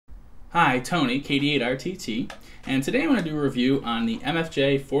Hi, Tony, KD8RTT, and today I'm going to do a review on the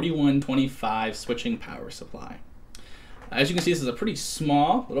MFJ-4125 switching power supply. As you can see, this is a pretty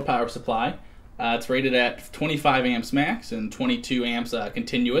small little power supply. It's rated at 25 amps max and 22 amps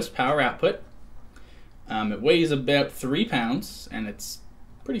continuous power output. It weighs about 3 pounds, and it's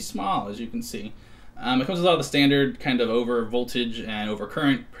pretty small, as you can see. It comes with all the standard kind of over voltage and over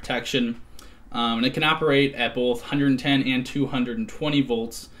current protection, and it can operate at both 110 and 220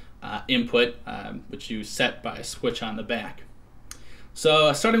 volts input, which you set by a switch on the back.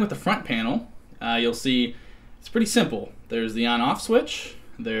 So starting with the front panel, you'll see it's pretty simple. There's the on-off switch,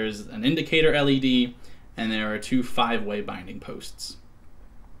 there's an indicator LED, and there are 2 5-way binding posts.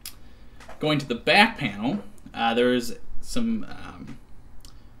 Going to the back panel, there's some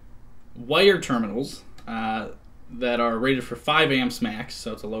wire terminals that are rated for 5 amps max,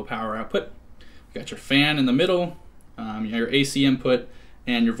 so it's a low power output. You got your fan in the middle, your AC input,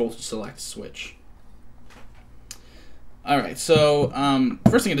 and your voltage select switch. Alright, so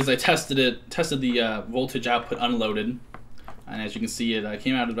first thing I did is I tested the voltage output unloaded, and as you can see it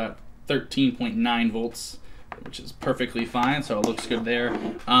came out at about 13.9 volts, which is perfectly fine, so it looks good there.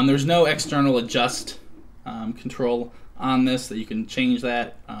 There's no external adjust control on this that you can change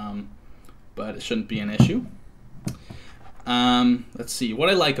that, but it shouldn't be an issue. Let's see, what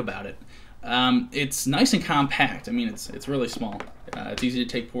I like about it. It's nice and compact. I mean, it's really small. It's easy to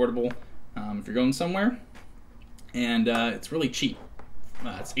take portable if you're going somewhere, and it's really cheap.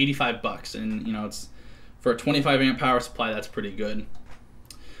 It's 85 bucks, and you know, it's for a 25 amp power supply. That's pretty good.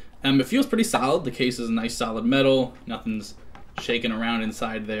 It feels pretty solid. The case is nice solid metal. Nothing's shaking around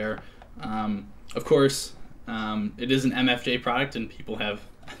inside there. Of course, it is an MFJ product, and people have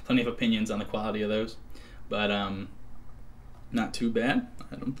plenty of opinions on the quality of those, but not too bad,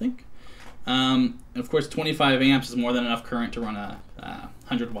 I don't think. And of course, 25 amps is more than enough current to run a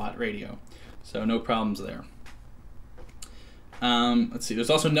 100-watt radio, so no problems there. Let's see, there's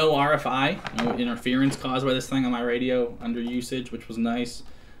also no RFI, no interference caused by this thing on my radio under usage, which was nice,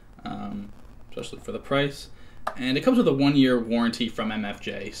 especially for the price. And it comes with a 1-year warranty from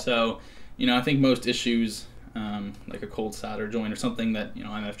MFJ, so you know, I think most issues, like a cold solder joint or something that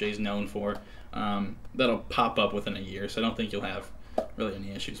MFJ is known for, that'll pop up within a year, so I don't think you'll have really any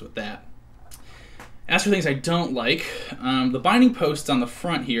issues with that. As for things I don't like, the binding posts on the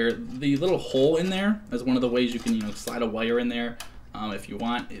front here, the little hole in there is one of the ways you can slide a wire in there if you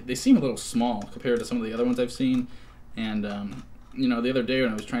want. They seem a little small compared to some of the other ones I've seen, and the other day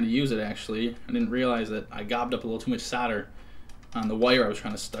when I was trying to use it, actually, I didn't realize that I gobbed up a little too much solder on the wire I was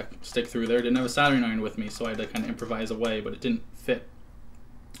trying to stick through there. Didn't have a soldering iron with me, so I had to kind of improvise away, but it didn't fit.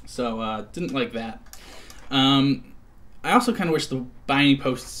 So didn't like that. I also kind of wish the binding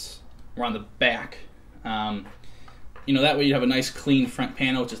posts were on the back. That way you'd have a nice clean front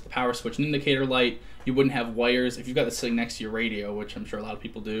panel with just the power switch and indicator light. You wouldn't have wires if you've got this sitting next to your radio, which I'm sure a lot of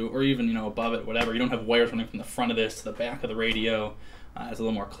people do, or even above it, whatever. You don't have wires running from the front of this to the back of the radio. It's a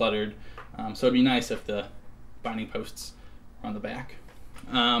little more cluttered. So it'd be nice if the binding posts were on the back.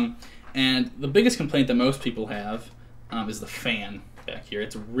 And the biggest complaint that most people have is the fan back here.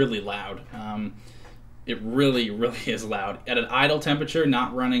 It's really loud. It really, really is loud. At an idle temperature,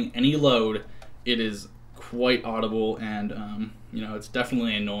 not running any load, it is quite audible, and it's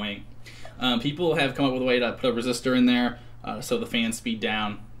definitely annoying. People have come up with a way to put a resistor in there so the fan speed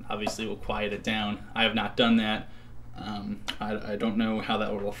down obviously will quiet it down. I have not done that. I don't know how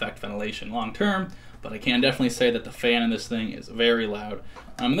that will affect ventilation long term, but I can definitely say that the fan in this thing is very loud.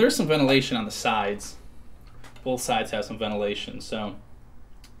 There's some ventilation on the sides. Both sides have some ventilation, so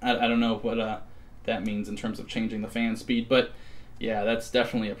I don't know what that means in terms of changing the fan speed, but yeah, that's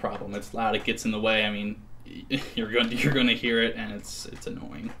definitely a problem. It's loud, it gets in the way. I mean, you're going to hear it, and it's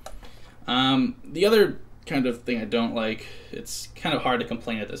annoying. The other kind of thing I don't like, it's kind of hard to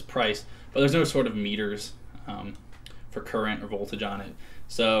complain at this price, but there's no sort of meters for current or voltage on it.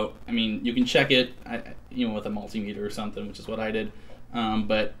 So, I mean, you can check it, with a multimeter or something, which is what I did.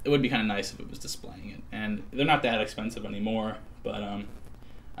 But it would be kind of nice if it was displaying it. And they're not that expensive anymore, but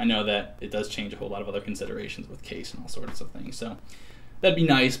I know that it does change a whole lot of other considerations with case and all sorts of things. So that'd be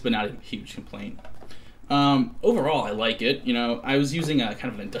nice, but not a huge complaint. Overall, I like it. I was using a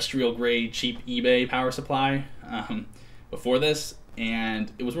kind of an industrial grade, cheap eBay power supply before this,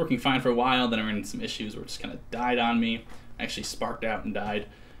 and it was working fine for a while. Then I ran into some issues where it just kind of died on me. Actually sparked out and died,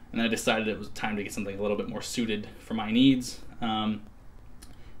 and I decided it was time to get something a little bit more suited for my needs. And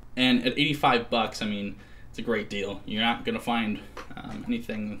at 85 bucks, I mean, it's a great deal. You're not going to find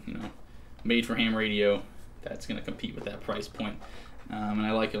anything, made for ham radio that's going to compete with that price point. And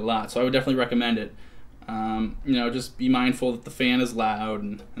I like it a lot, so I would definitely recommend it. Just be mindful that the fan is loud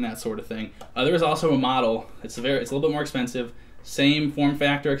and that sort of thing. There is also a model. It's a little bit more expensive. Same form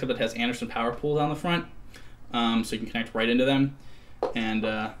factor, except it has Anderson power pools on the front, so you can connect right into them, and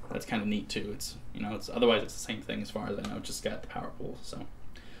that's kind of neat too. Otherwise it's the same thing as far as I know. It's just got the power pools. So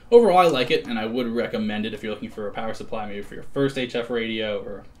overall, I like it, and I would recommend it if you're looking for a power supply, maybe for your first HF radio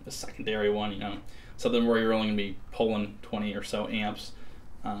or a secondary one. Something where you're only going to be pulling 20 or so amps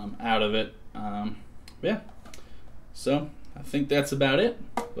out of it. Yeah, so I think that's about it.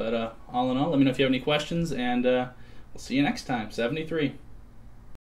 But all in all, let me know if you have any questions, and we'll see you next time. 73.